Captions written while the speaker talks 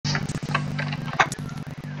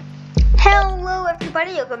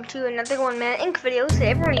everybody, welcome to another 1 Minute Ink video.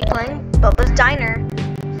 Today we're going to be playing Bubba's Diner.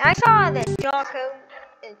 And I saw that Jocko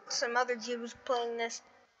and some other dude was playing this,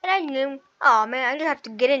 and I knew, oh man, I just have to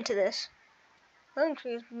get into this. Looks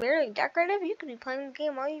very decorative. You could be playing the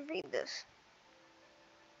game while you read this.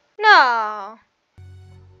 No.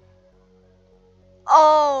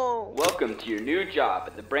 Oh. Welcome to your new job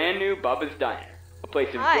at the brand new Bubba's Diner, a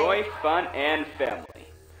place of joy, fun, and family.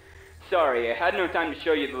 Sorry, I had no time to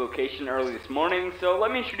show you the location early this morning, so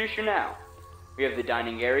let me introduce you now. We have the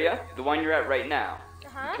dining area, the one you're at right now,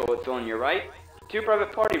 the toilet's on your right, 2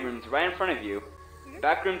 private party rooms right in front of you,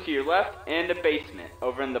 back room to your left, and a basement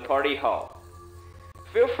over in the party hall.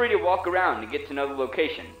 Feel free to walk around and get to know the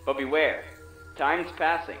location, but beware, time's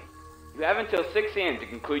passing. You have until 6 a.m. to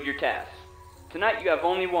conclude your tasks. Tonight you have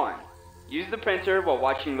only one. Use the printer while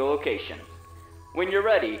watching the location. When you're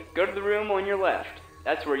ready, go to the room on your left.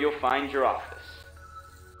 That's where you'll find your office.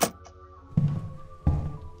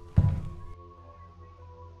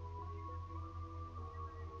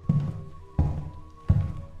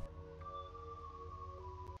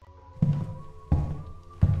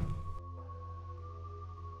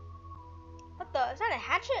 What the? Is that a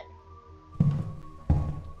hatchet?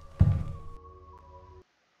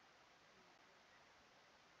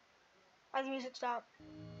 Why the music stop?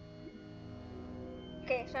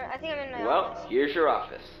 Okay, so I think I'm in my office. Well, here's your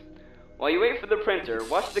office. While you wait for the printer,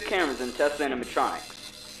 watch the cameras and test the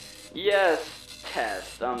animatronics. Yes,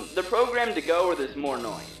 test. They're programmed to go where there's more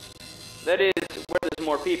noise. That is, where there's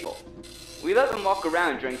more people. We let them walk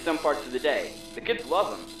around during some parts of the day. The kids love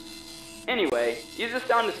them. Anyway, use the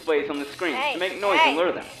sound displays on the screen to make noise and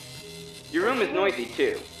lure them. Your room is noisy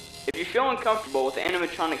too. If you feel uncomfortable with the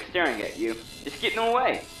animatronics staring at you, just get in the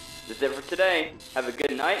way. That's it for today. Have a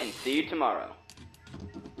good night and see you tomorrow.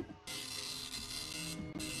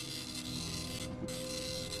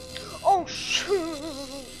 Oh shoot!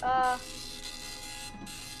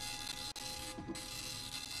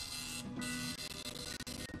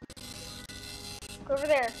 Go over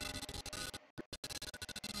there.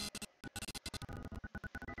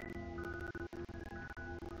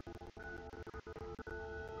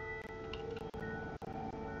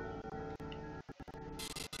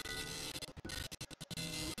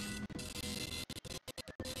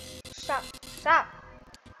 Stop! Stop!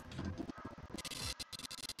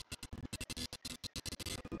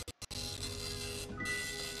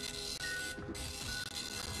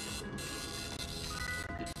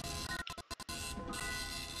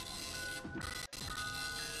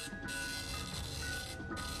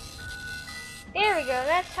 There we go,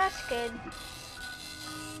 that's good.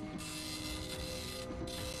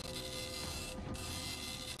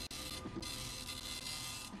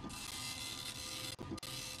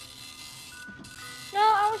 No,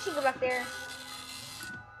 I want you to go back there.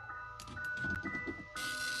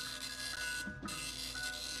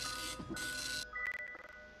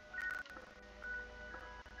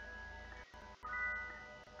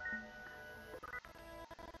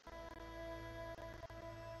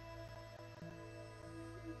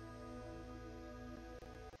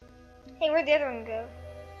 Hey, where'd the other one go?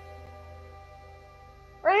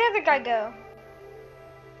 Where'd the other guy go?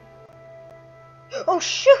 Oh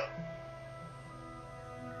shoot!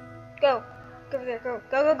 Go. Go over there, go.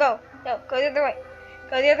 Go, go, go. No, go the other way.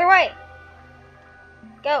 Go the other way.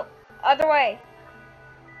 Go. Other way.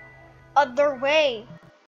 Other way.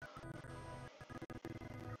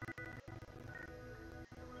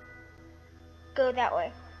 Go that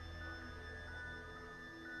way.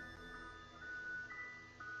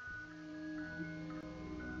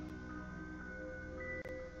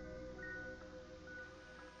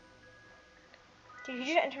 Did you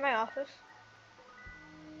just enter my office?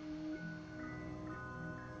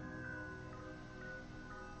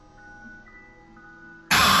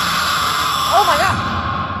 Oh my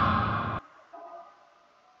god!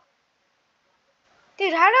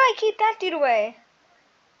 Dude, how do I keep that dude away?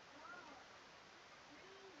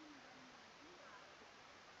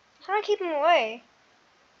 How do I keep him away?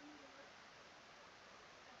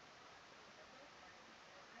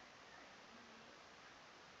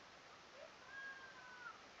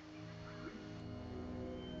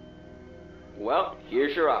 Well,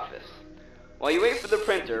 here's your office. While you wait for the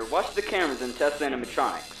printer, watch the cameras and test the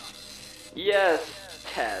animatronics. Yes,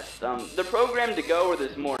 test. They're programmed to go where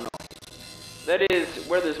there's more noise. That is,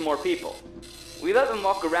 where there's more people. We let them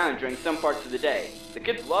walk around during some parts of the day. The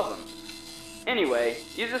kids love them. Anyway,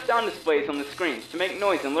 use the sound displays on the screens to make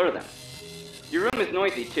noise and lure them. Your room is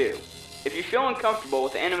noisy too. If you feel uncomfortable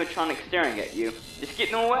with the animatronics staring at you, just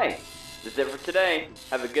get in the way. That's it for today.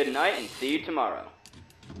 Have a good night and see you tomorrow.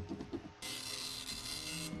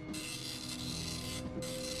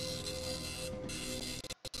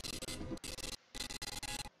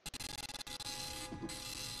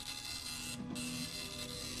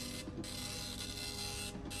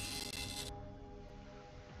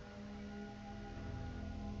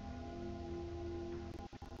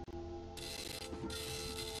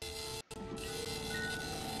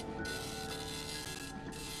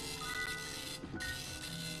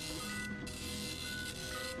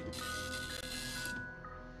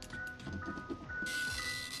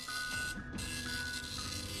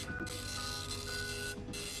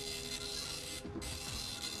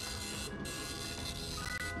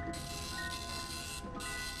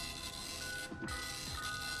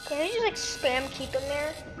 Can I just like spam keep him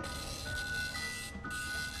there?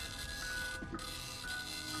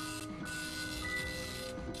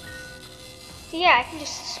 Yeah, I can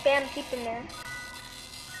just spam keep him there.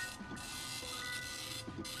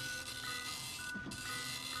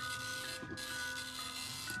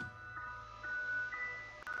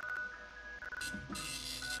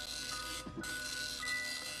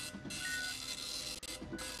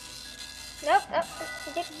 Nope, nope,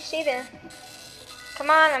 you stay there. Come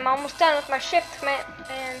on, I'm almost done with my shift, man.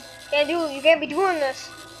 And you can't be doing this.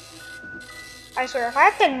 I swear, if I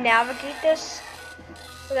have to navigate this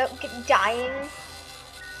without dying,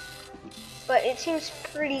 but it seems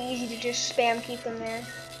pretty easy to just spam keep them there.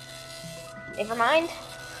 Never mind.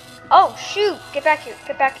 Oh shoot! Get back here!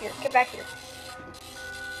 Get back here! Get back here!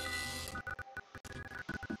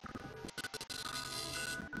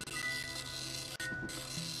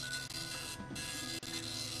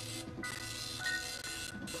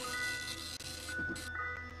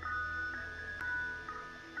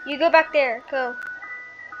 You go back there. Go.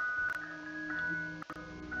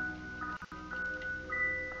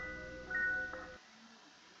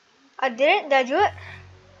 I did it. Did I do it?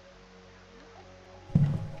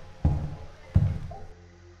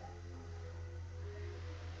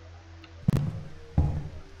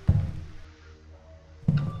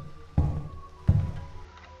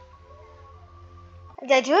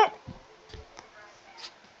 Did I do it?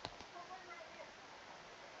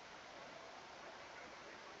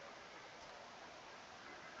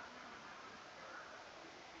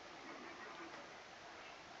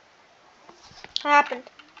 What happened?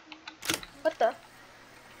 What the?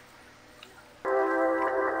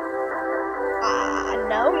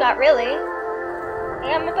 No, not really.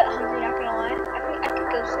 Yeah, I'm a bit hungry, not gonna lie. I could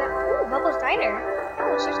go snack. Ooh, Bubba's Diner.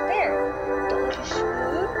 Oh, it's just there. Delicious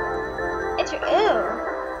food. It's your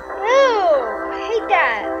I hate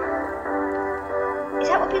that. Is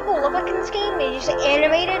that what people look like in this game? They just like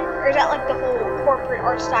animated? Or is that like the whole corporate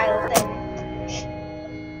art style thing?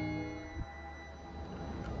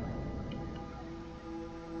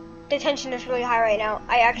 The tension is really high right now.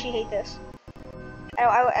 I actually hate this.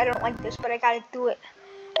 I don't like this, but I gotta do it.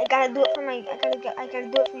 I gotta do it for I gotta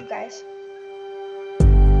do it for you guys.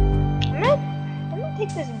 I'm gonna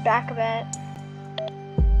take this back a bit.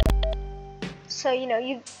 So you know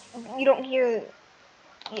you don't hear,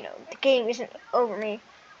 you know, the game isn't over me.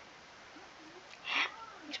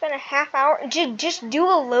 You spend a half hour just do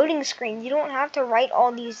a loading screen. You don't have to write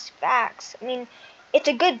all these facts. I mean, it's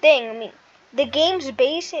a good thing. I mean, the game's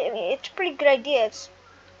base. I mean, it's a pretty good idea.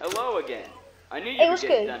 Hello again. I knew you would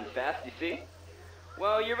get done fast. You see?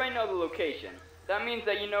 Well, you already know the location. That means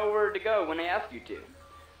that you know where to go when I ask you to.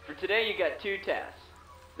 For today, you got 2 tasks.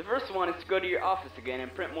 The first one is to go to your office again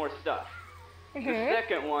and print more stuff. The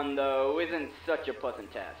second one, though, isn't such a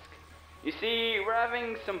pleasant task. You see, we're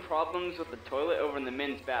having some problems with the toilet over in the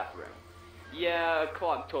men's bathroom. Yeah, a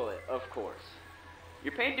clogged toilet, of course.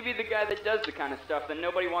 You're paid to be the guy that does the kind of stuff that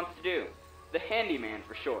nobody wants to do. The handyman,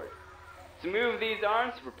 for short. So move these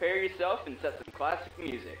arms, prepare yourself, and set some classic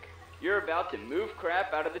music. You're about to move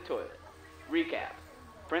crap out of the toilet. Recap.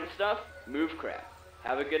 Print stuff, move crap.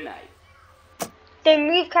 Have a good night. Then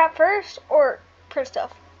move crap first, or print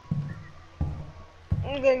stuff?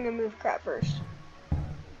 I'm gonna move crap first.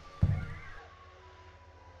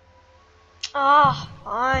 Ah,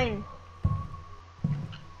 fine.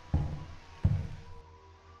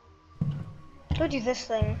 Go do this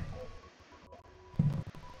thing.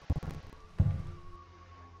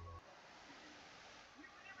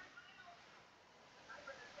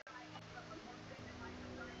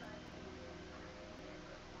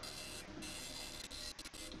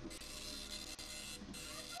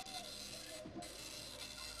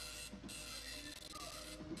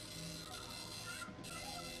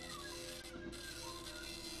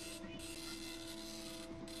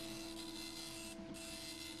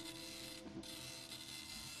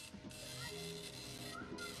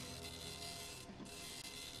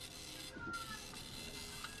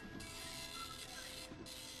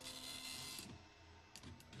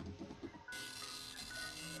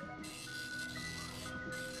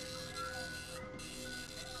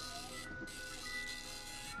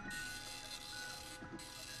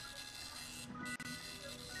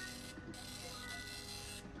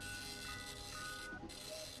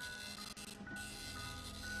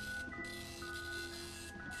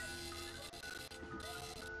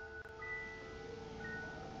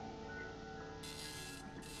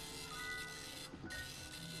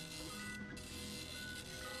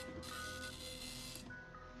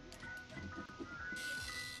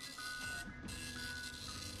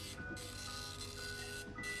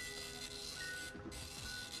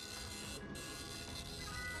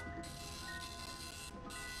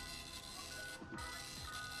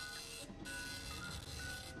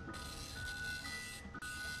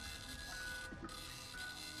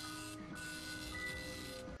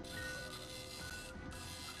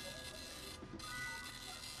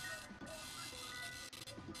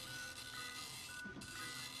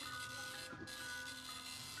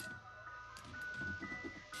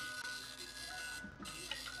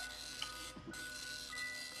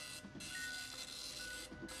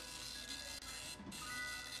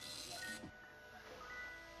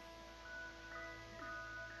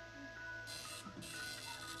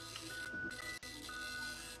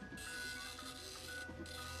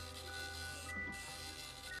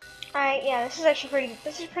 Alright, yeah, this is actually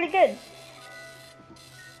pretty good.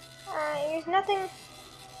 There's nothing.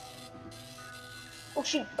 Oh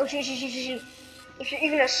shoot, oh shoot, shoot, shoot, shoot, shoot. If you're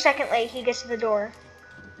even a second late, he gets to the door.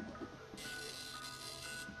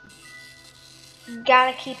 You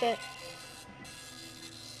gotta keep it.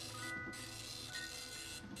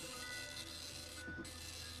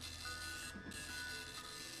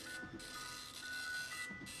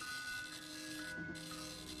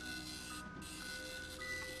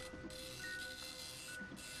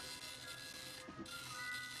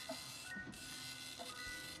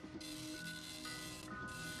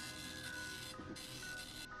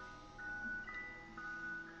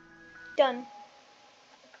 Done.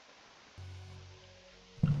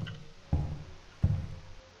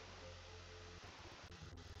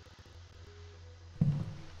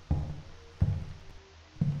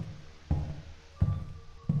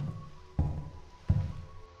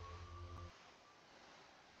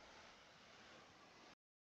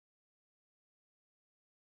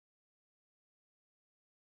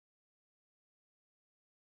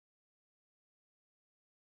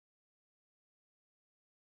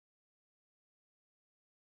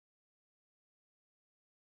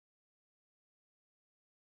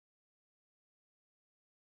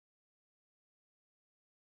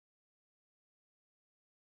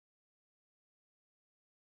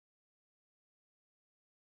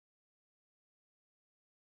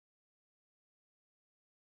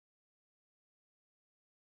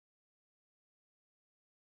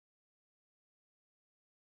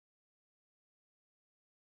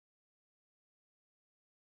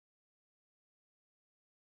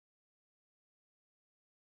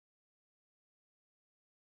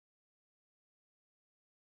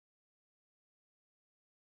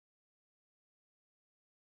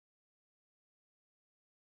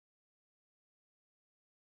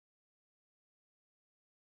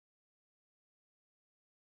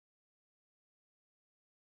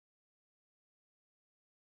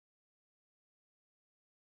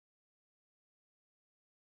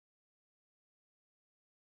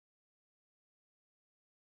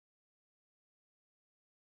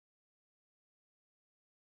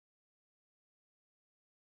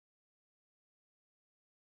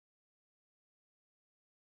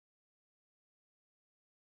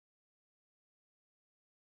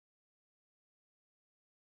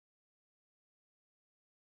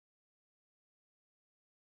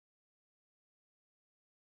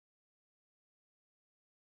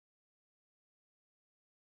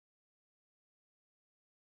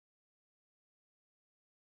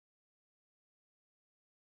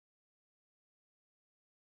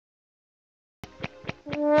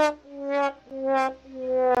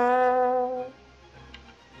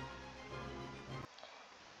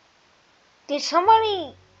 Did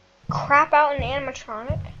somebody crap out an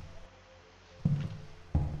animatronic?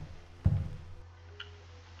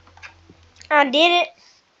 I did it.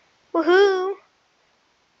 Woohoo!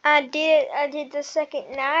 I did it. I did the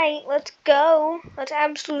second night. Let's go. Let's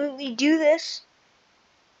absolutely do this.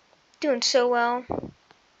 Doing so well.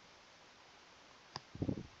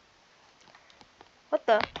 What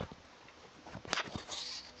the?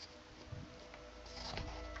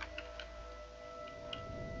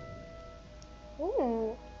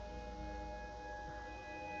 Ooh.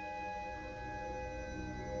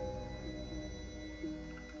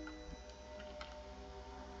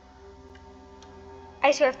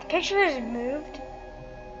 I swear, if the picture is moved,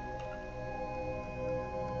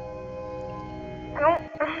 I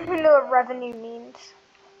don't even know what revenue means.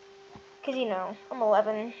 Cause you know, I'm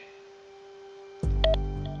 11.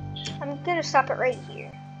 I'm gonna stop it right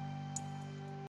here.